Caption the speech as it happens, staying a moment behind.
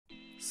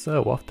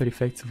So After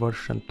Effects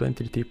version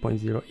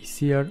 23.0 is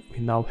here. We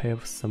now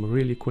have some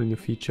really cool new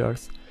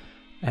features,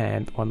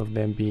 and one of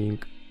them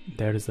being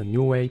there's a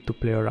new way to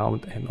play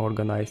around and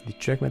organize the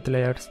track matte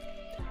layers.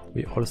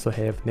 We also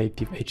have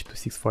native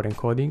H.264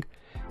 encoding,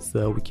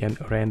 so we can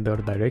render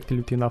directly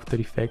within After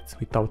Effects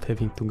without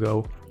having to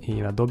go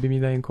in Adobe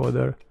Media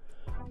Encoder.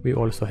 We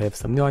also have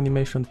some new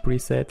animation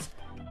presets,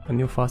 a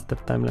new faster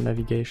timeline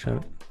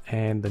navigation,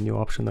 and a new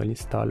optional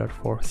installer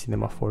for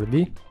Cinema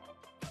 4D.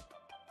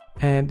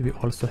 And we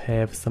also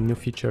have some new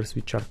features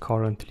which are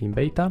currently in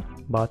beta,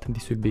 but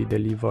this will be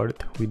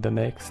delivered with the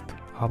next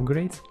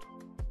upgrades.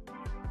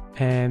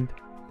 And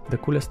the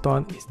coolest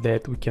one is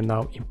that we can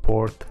now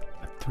import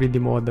a 3D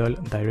model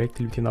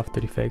directly within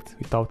After Effects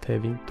without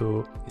having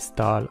to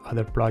install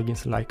other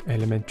plugins like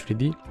Element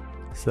 3D.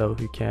 So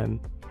you can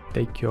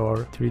take your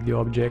 3D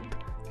object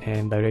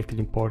and directly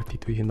import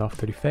it within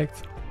After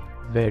Effects.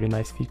 Very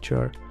nice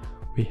feature.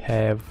 We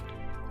have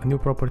a new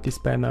properties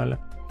panel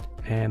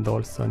and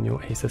also new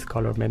ACES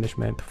color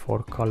management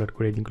for color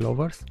grading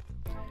lovers.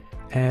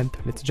 And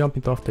let's jump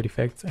into After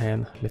Effects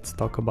and let's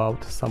talk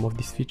about some of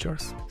these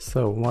features.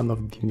 So one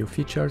of the new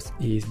features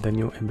is the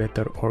new and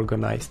better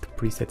organized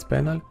presets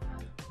panel.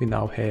 We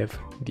now have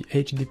the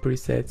HD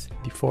presets,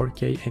 the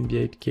 4K and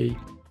the 8K,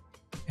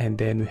 and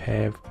then we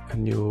have a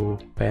new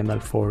panel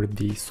for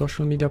the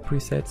social media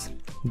presets.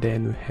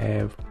 Then we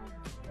have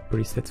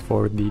presets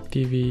for the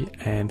TV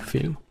and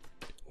film,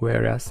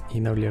 whereas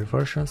in earlier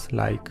versions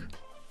like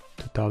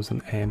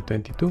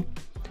 2022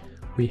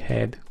 we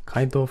had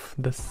kind of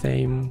the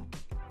same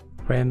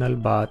panel,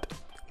 but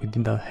we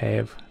didn't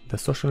have the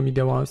social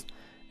media ones,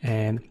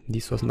 and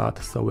this was not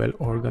so well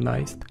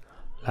organized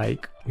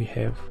like we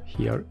have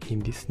here in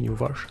this new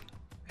version.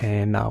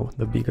 And now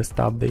the biggest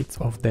updates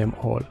of them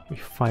all, we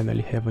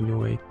finally have a new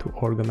way to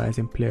organize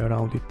and play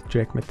around with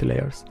track matte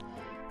layers.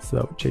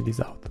 So check this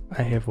out.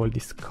 I have all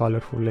these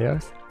colorful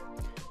layers,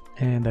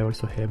 and I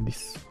also have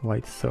this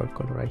white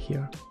circle right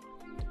here.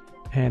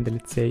 And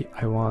let's say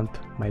I want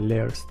my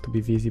layers to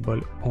be visible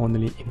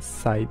only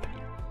inside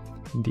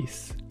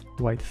this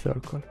white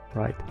circle,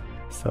 right?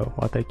 So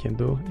what I can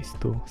do is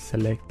to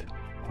select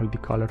all the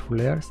colorful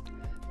layers,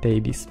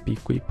 take this big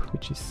whip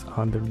which is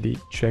under the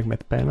track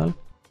matte panel,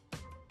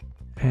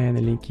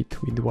 and link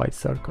it with the white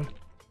circle,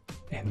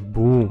 and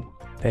boom,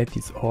 that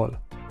is all.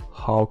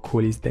 How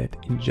cool is that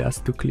in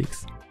just 2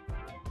 clicks?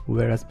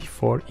 Whereas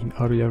before in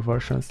earlier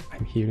versions,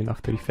 I'm here in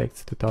After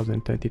Effects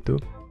 2022,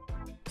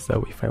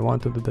 so if I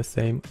want to do the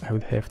same, I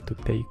would have to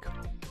take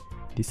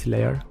this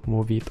layer,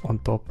 move it on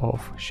top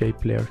of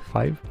shape layer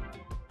 5,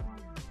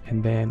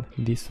 and then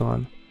this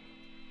one,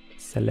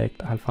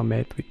 select alpha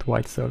matte with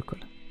white circle,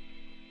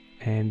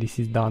 and this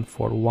is done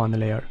for one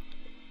layer.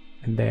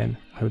 And then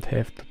I would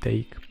have to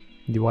take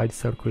the white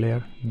circle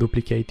layer,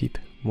 duplicate it,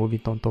 move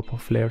it on top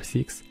of layer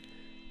 6,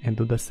 and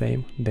do the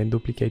same, then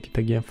duplicate it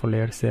again for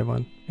layer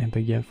 7 and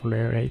again for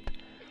layer 8.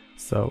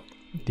 So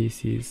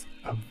this is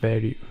a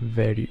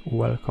very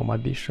welcome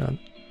addition,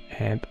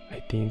 and I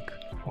think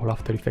all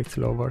After Effects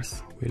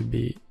lovers will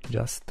be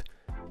just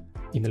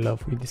in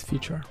love with this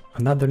feature.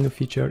 Another new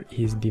feature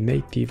is the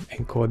native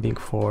encoding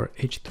for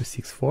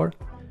H.264.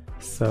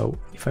 So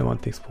if I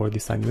want to export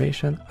this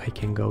animation, I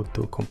can go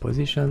to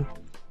composition,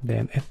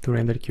 then add to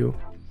render queue,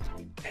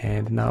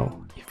 and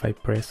now if I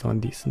press on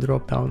this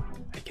drop down,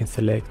 I can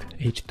select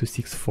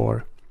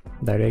H.264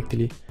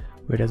 directly,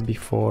 whereas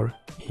before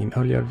in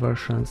earlier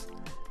versions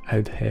I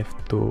would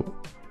have to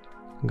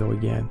go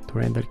again to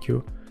render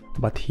queue,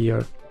 but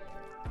here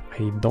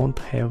I don't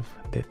have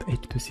that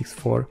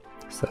H.264,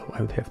 so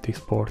I would have to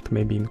export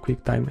maybe in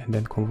QuickTime and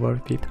then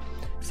convert it,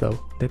 so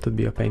that would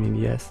be a pain in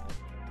the ass.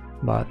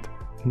 But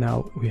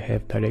now we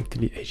have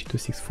directly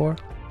H.264,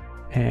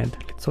 and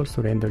let's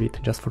also render it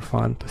just for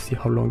fun to see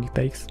how long it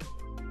takes.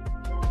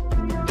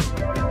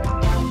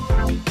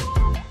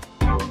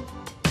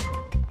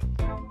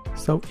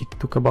 So it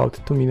took about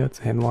 2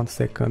 minutes and 1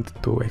 second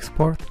to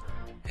export,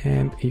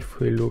 and if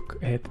we look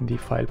at the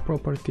file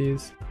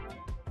properties,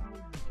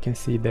 you can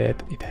see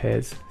that it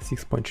has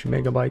 6.3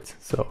 megabytes,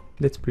 so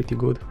that's pretty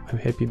good. I'm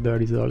happy with the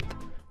result.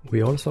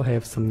 We also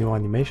have some new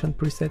animation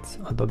presets.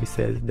 Adobe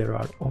says there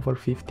are over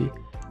 50.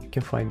 You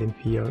can find them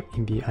here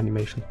in the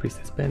animation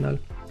presets panel.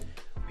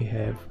 We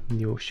have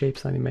new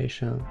shapes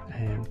animation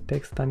and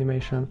text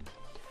animation,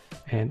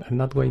 and I'm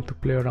not going to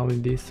play around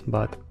with this,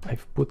 but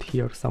I've put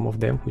here some of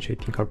them which I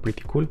think are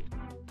pretty cool.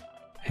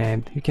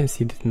 And you can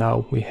see that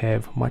now we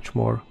have much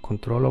more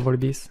control over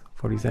this.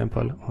 For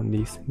example, on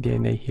this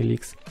DNA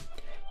helix,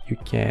 you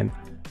can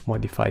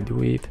modify the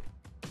width,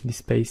 the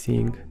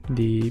spacing,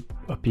 the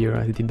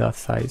appearance, the dot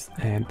size,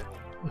 and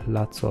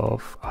lots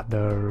of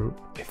other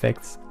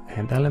effects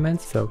and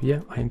elements. So yeah,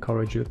 I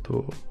encourage you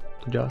to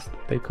just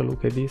take a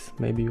look at this.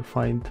 Maybe you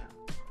find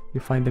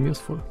them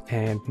useful.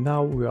 And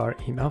now we are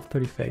in After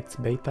Effects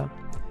beta,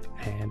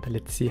 and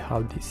let's see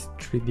how this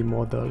 3D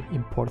model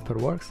importer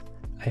works.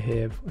 I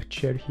have a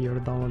chair here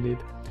downloaded,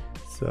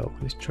 so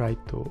let's try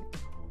to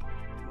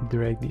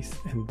drag this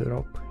and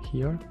drop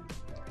here.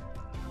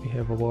 We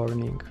have a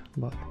warning,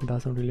 but it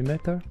doesn't really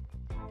matter.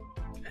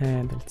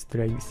 and let's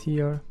drag this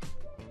here.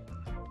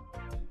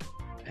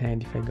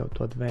 And if I go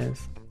to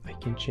advanced, I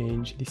can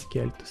change the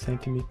scale to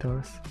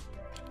centimeters.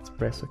 Let's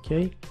press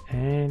OK,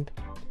 and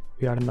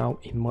we are now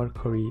in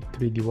Mercury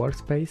 3D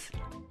workspace,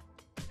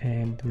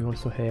 and we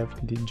also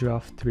have the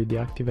draft 3D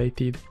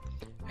activated.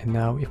 And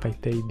now if I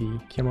take the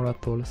camera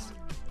tools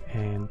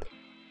and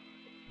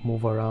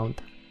move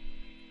around,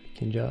 I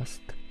can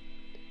just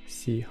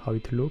see how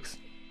it looks.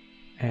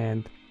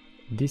 And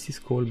this is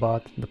cool,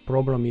 but the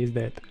problem is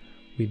that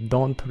we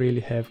don't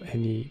really have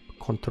any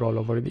control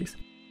over this.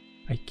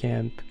 I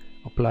can't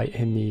apply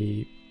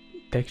any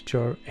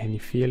texture, any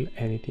fill,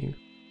 anything.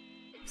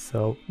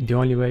 So the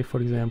only way,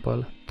 for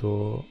example,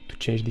 to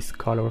change this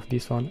color of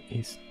this one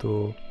is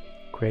to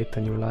create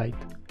a new light.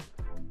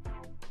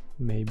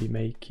 Maybe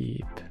make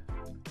it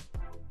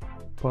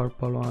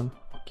purple one,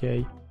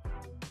 okay.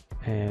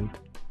 And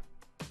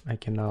I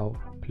can now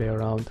play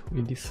around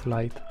with this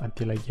light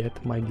until I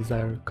get my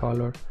desired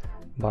color.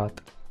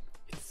 But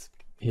it's,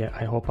 yeah,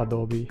 I hope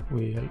Adobe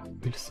will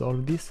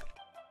solve this.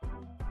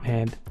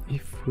 And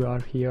if we are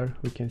here,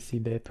 we can see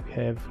that we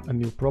have a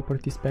new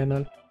properties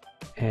panel,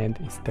 and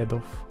instead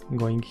of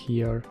going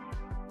here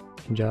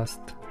and just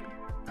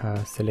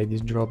select this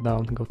drop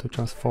down, go to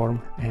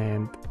transform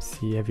and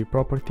see every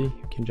property,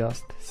 you can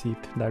just see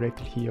it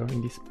directly here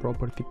in this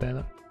property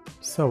panel.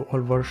 So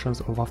all versions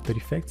of After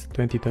Effects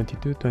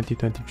 2022,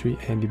 2023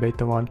 and the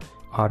beta one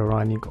are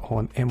running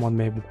on M1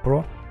 MacBook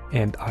Pro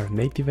and are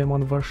native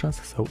M1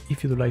 versions. So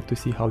if you'd like to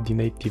see how the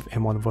native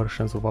M1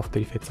 versions of After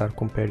Effects are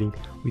comparing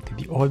with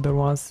the older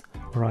ones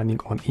running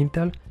on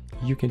Intel,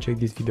 you can check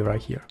this video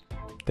right here.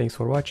 Thanks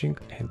for watching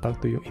and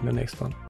talk to you in the next one.